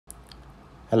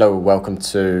Hello, welcome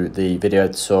to the video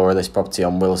tour of this property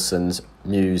on Wilson's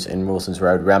Mews in Wilson's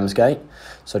Road, Ramsgate.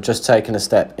 So just taking a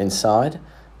step inside.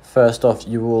 First off,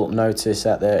 you will notice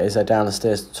that there is a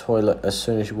downstairs toilet as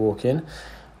soon as you walk in.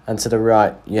 And to the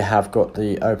right, you have got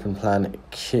the open plan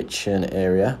kitchen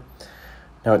area.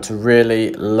 Now it's a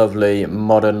really lovely,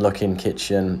 modern looking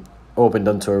kitchen, all been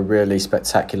done to a really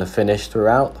spectacular finish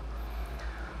throughout.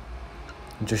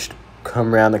 Just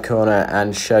come around the corner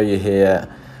and show you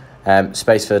here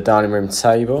space for the dining room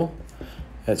table.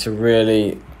 It's a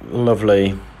really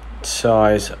lovely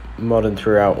size, modern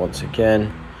throughout once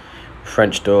again.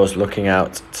 French doors looking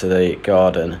out to the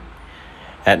garden.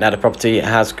 Now the property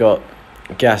has got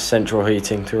gas central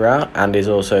heating throughout and is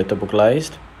also double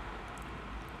glazed.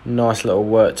 Nice little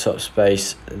worktop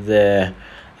space there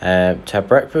to have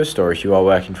breakfast, or if you are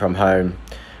working from home,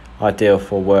 ideal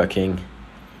for working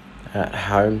at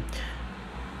home.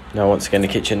 Now once again, the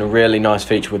kitchen, a really nice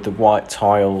feature with the white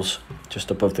tiles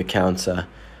just above the counter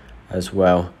as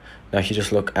well. Now if you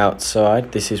just look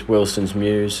outside, this is Wilson's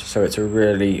Mews, so it's a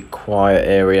really quiet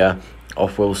area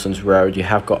off Wilson's Road. You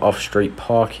have got off-street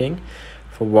parking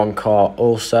for one car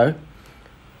also.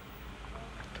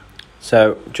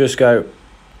 So just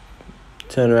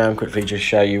turn around quickly, just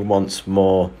show you once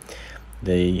more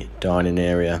the dining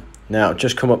area. Now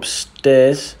just come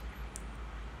upstairs.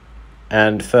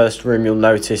 And first room you'll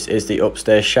notice is the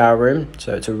upstairs shower room.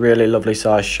 So it's a really lovely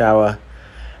size shower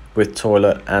with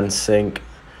toilet and sink.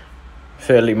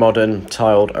 Fairly modern,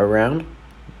 tiled around.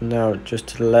 Now just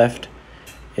to the left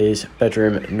is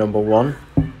bedroom number 1.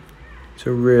 It's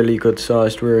a really good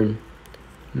sized room.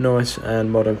 Nice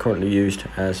and modern, currently used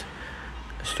as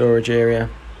a storage area.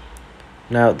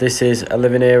 Now this is a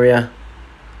living area.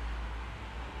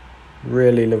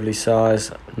 Really lovely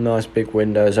size, nice big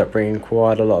windows that bring in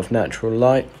quite a lot of natural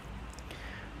light,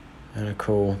 and a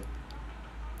cool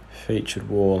featured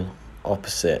wall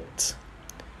opposite.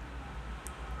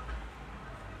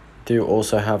 Do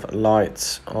also have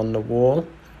lights on the wall.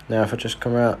 Now if I just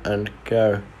come out and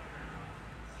go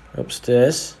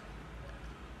upstairs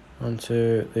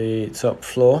onto the top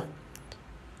floor,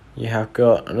 you have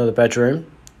got another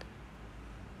bedroom.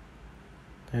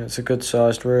 Now it's a good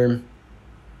sized room.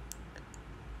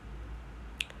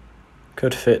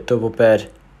 Could fit double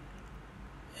bed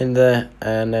in there,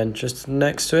 and then just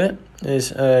next to it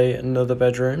is another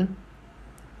bedroom.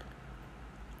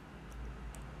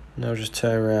 Now I'll just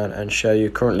turn around and show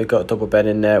you. Currently got a double bed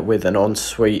in there with an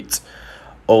ensuite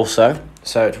also.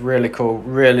 So it's really cool,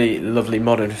 really lovely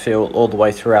modern feel all the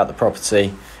way throughout the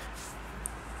property.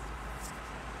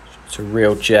 It's a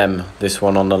real gem, this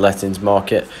one on the lettings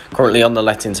market. Currently on the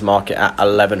lettings market at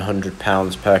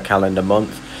 £1,100 per calendar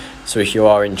month. So if you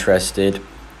are interested,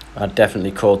 I'd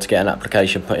definitely call to get an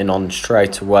application put in on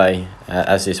straight away,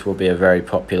 as this will be a very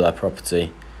popular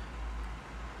property.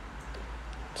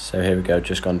 So here we go,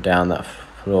 just gone down that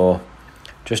floor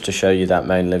just to show you that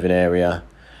main living area,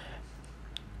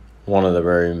 one of the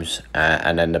rooms,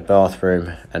 and then the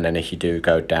bathroom. And then if you do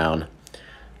go down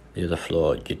the other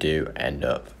floor, you do end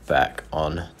up back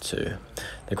on to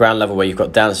the ground level, where you've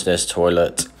got downstairs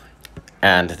toilet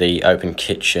and the open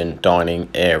kitchen dining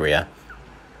area.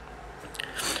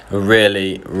 A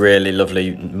really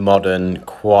lovely, modern,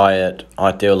 quiet,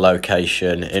 ideal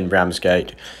location in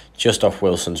Ramsgate, just off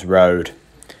Wilson's Road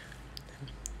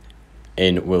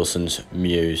in Wilson's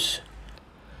Mews.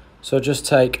 So just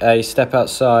take a step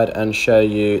outside and show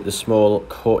you the small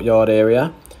courtyard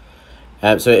area.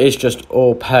 So it is just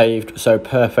all paved, so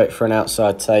perfect for an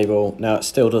outside table. Now it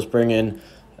still does bring in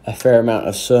a fair amount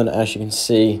of sun, as you can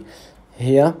see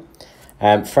here.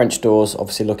 French doors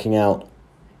obviously looking out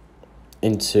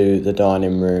into the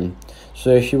dining room. So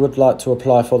if you would like to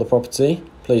apply for the property,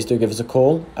 please do give us a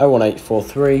call,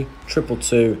 01843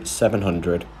 222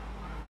 700.